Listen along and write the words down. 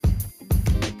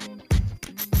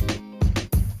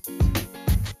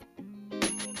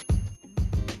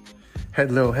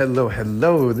Hello, hello,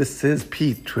 hello. This is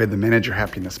Pete with the Manage Your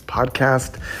Happiness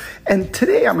podcast. And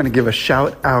today I'm going to give a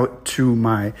shout out to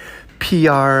my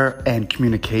PR and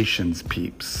communications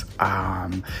peeps.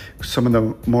 Some of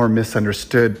the more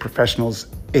misunderstood professionals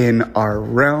in our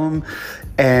realm.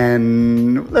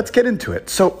 And let's get into it.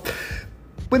 So,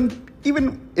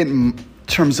 even in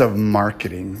terms of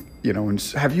marketing,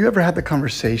 have you ever had the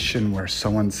conversation where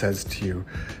someone says to you,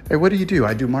 "Hey, what do you do?"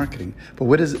 "I do marketing." "But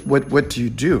what do you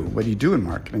do? What do you do in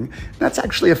marketing?" And that's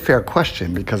actually a fair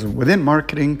question, because within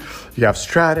marketing, you have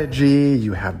strategy,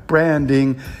 you have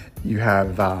branding, you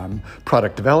have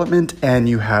product development, and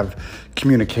you have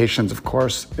communications, of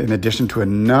course, in addition to a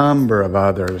number of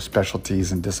other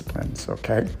specialties and disciplines,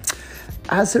 okay?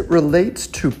 As it relates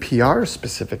to PR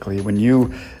specifically, when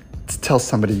you tell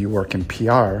somebody you work in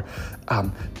PR,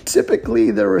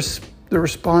 typically the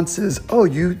response is, "Oh,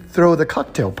 you throw the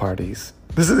cocktail parties."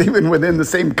 This is even within the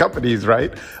same companies,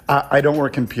 right? I don't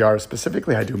work in PR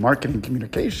specifically. I do marketing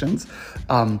communications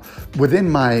within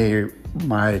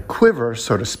my quiver,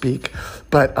 so to speak.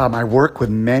 But I work with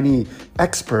many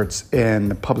experts in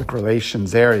the public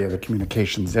relations area, the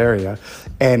communications area,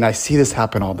 and I see this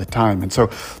happen all the time. And so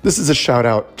this is a shout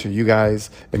out to you guys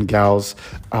and gals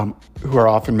who are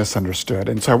often misunderstood.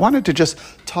 And so I wanted to just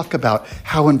talk about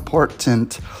how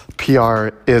important PR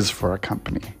is for a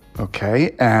company,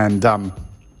 okay? And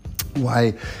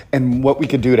why and what we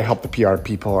could do to help the PR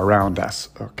people around us,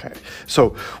 okay?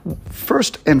 So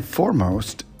first and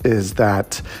foremost is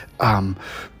that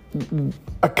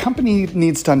a company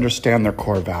needs to understand their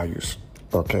core values,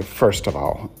 okay, first of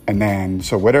all. And then,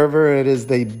 so whatever it is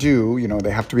they do, they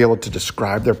have to be able to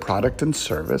describe their product and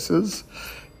services,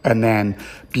 and then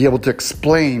be able to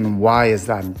explain why is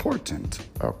that important,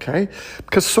 okay?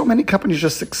 Because so many companies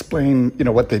just explain,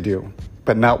 what they do,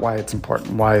 but not why it's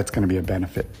important, why it's going to be a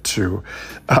benefit to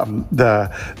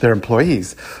their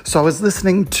employees. So I was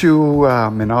listening to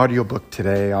an audiobook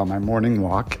today on my morning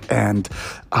walk, and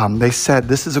they said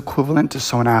this is equivalent to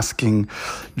someone asking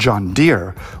John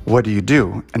Deere, "What do you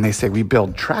do?" And they say, "We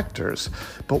build tractors."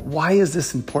 But why is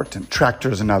this important?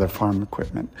 Tractors and other farm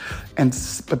equipment.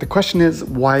 But the question is,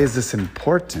 why is this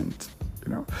important?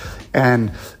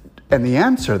 And the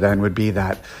answer then would be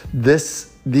that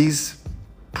these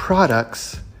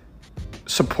products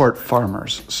support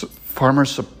farmers.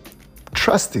 Farmers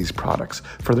trust these products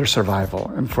for their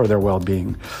survival and for their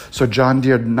well-being. So John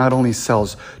Deere not only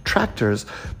sells tractors,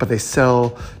 but they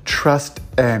sell trust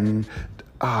and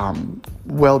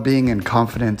well-being and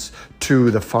confidence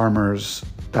to the farmers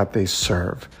that they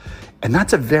serve. And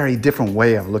that's a very different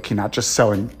way of looking at just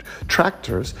selling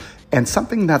tractors, and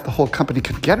something that the whole company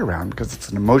can get around, because it's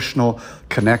an emotional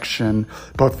connection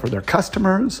both for their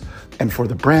customers and for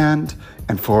the brand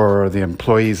and for the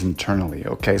employees internally,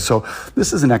 okay? So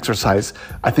this is an exercise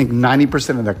I think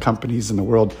 90% of the companies in the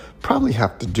world probably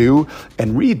have to do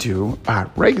and redo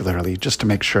regularly just to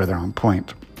make sure they're on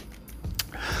point.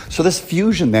 So this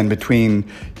fusion then between,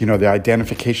 the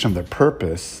identification of their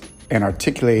purpose and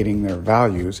articulating their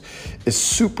values is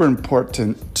super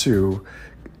important to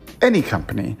any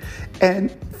company.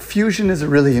 And fusion is a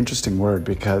really interesting word,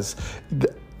 because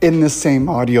in the same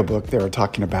audiobook they were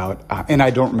talking about, and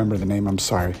I don't remember the name, I'm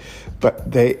sorry,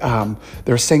 but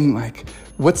they're saying, like,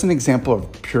 what's an example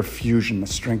of pure fusion, the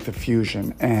strength of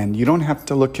fusion? And you don't have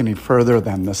to look any further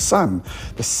than the sun.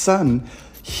 The sun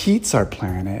heats our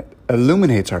planet,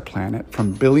 illuminates our planet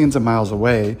from billions of miles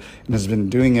away, and has been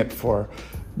doing it for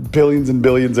billions and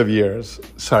billions of years.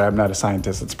 Sorry, I'm not a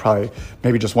scientist. It's probably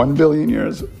maybe just 1 billion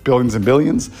years, billions and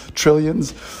billions,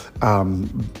 trillions.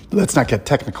 Let's not get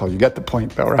technical. You get the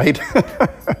point though, right?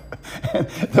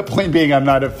 The point being, I'm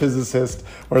not a physicist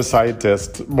or a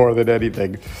scientist more than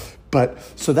anything. But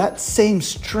so that same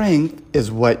strength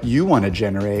is what you want to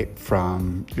generate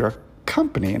from your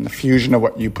company and the fusion of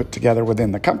what you put together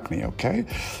within the company, okay?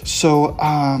 So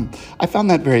I found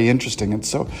that very interesting. And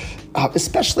so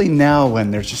especially now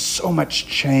when there's just so much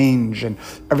change and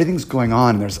everything's going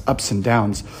on and there's ups and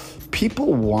downs,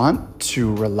 people want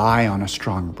to rely on a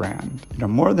strong brand.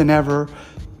 More than ever,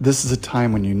 this is a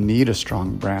time when you need a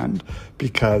strong brand,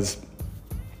 because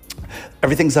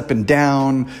everything's up and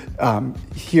down,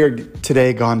 here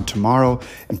today, gone tomorrow,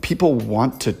 and people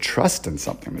want to trust in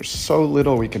something. There's so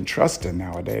little we can trust in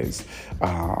nowadays.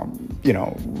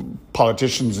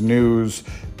 Politicians, news,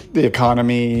 the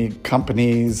economy,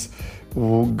 companies,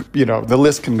 the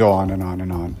list can go on and on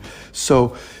and on.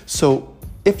 So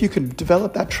if you could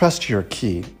develop that trust, you're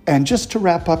key. And just to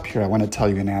wrap up here, I want to tell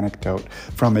you an anecdote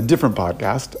from a different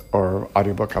podcast or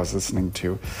audiobook I was listening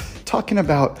to, talking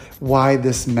about why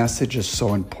this message is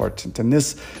so important. And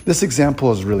this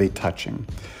example is really touching.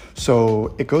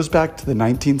 So it goes back to the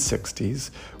 1960s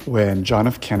when John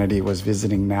F. Kennedy was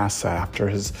visiting NASA after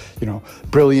his,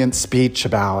 brilliant speech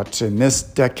about in this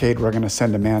decade we're going to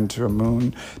send a man to a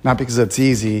moon, not because it's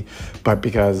easy, but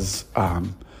because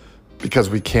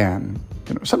we can.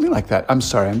 Something like that. I'm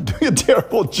sorry, I'm doing a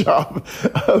terrible job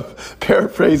of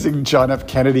paraphrasing John F.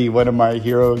 Kennedy, one of my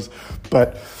heroes.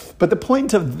 But the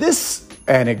point of this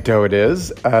anecdote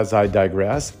is, as I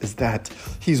digress, is that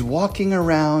he's walking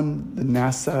around the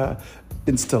NASA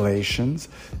installations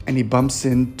and he bumps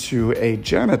into a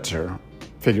janitor,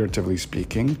 figuratively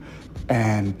speaking,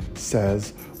 and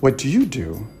says, "What do you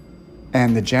do?"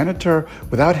 And the janitor,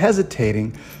 without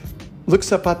hesitating,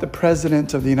 looks up at the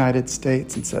President of the United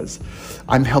States and says,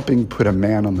 "I'm helping put a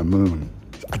man on the moon."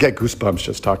 I get goosebumps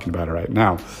just talking about it right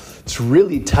now. It's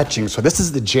really touching. So this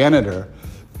is the janitor,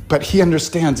 but he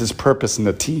understands his purpose in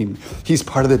the team. He's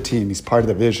part of the team. He's part of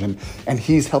the vision. And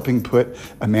he's helping put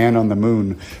a man on the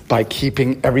moon by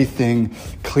keeping everything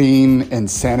clean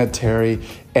and sanitary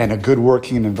and a good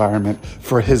working environment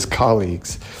for his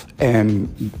colleagues.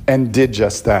 And did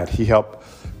just that. He helped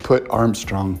put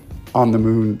Armstrong on the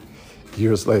moon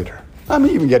years later. I'm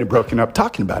even getting broken up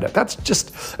talking about it. That's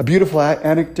just a beautiful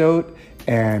anecdote.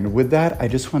 And with that, I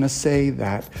just want to say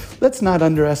that let's not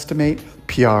underestimate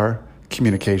PR,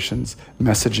 communications,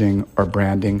 messaging, or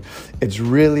branding. It's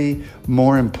really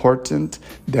more important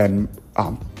than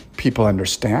people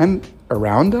understand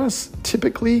around us,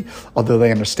 typically, although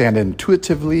they understand it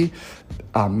intuitively.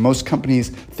 Most companies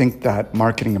think that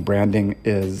marketing and branding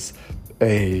is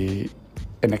an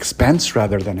expense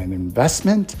rather than an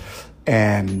investment,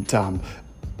 and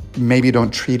maybe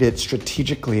don't treat it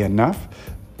strategically enough.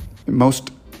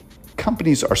 Most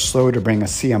companies are slow to bring a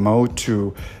CMO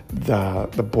to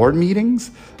the board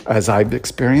meetings, as I've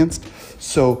experienced.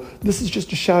 So this is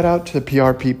just a shout out to the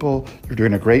PR people. You're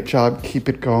doing a great job. Keep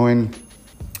it going.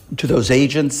 To those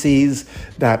agencies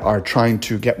that are trying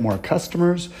to get more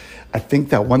customers, I think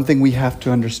that one thing we have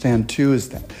to understand too is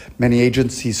that many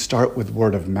agencies start with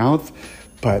word of mouth,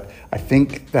 but I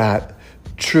think that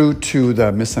true to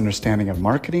the misunderstanding of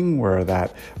marketing, where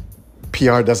that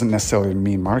PR doesn't necessarily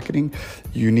mean marketing.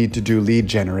 You need to do lead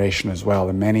generation as well.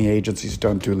 And many agencies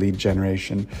don't do lead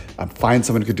generation. Find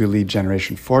someone who could do lead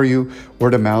generation for you.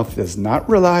 Word of mouth is not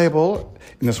reliable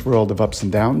in this world of ups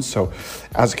and downs. So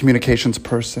as a communications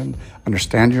person,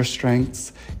 understand your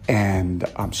strengths and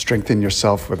strengthen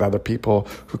yourself with other people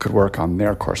who could work on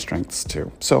their core strengths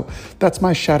too. So that's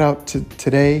my shout out to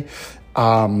today.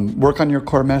 Work on your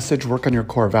core message, work on your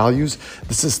core values.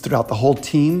 This is throughout the whole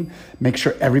team. Make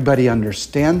sure everybody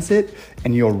understands it,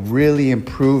 and you'll really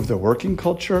improve the working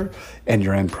culture and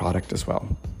your end product as well.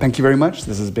 Thank you very much.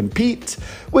 This has been Pete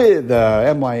with the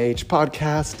MYH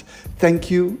podcast. Thank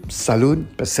you. Salud,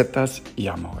 pesetas y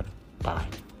amor.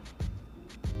 Bye.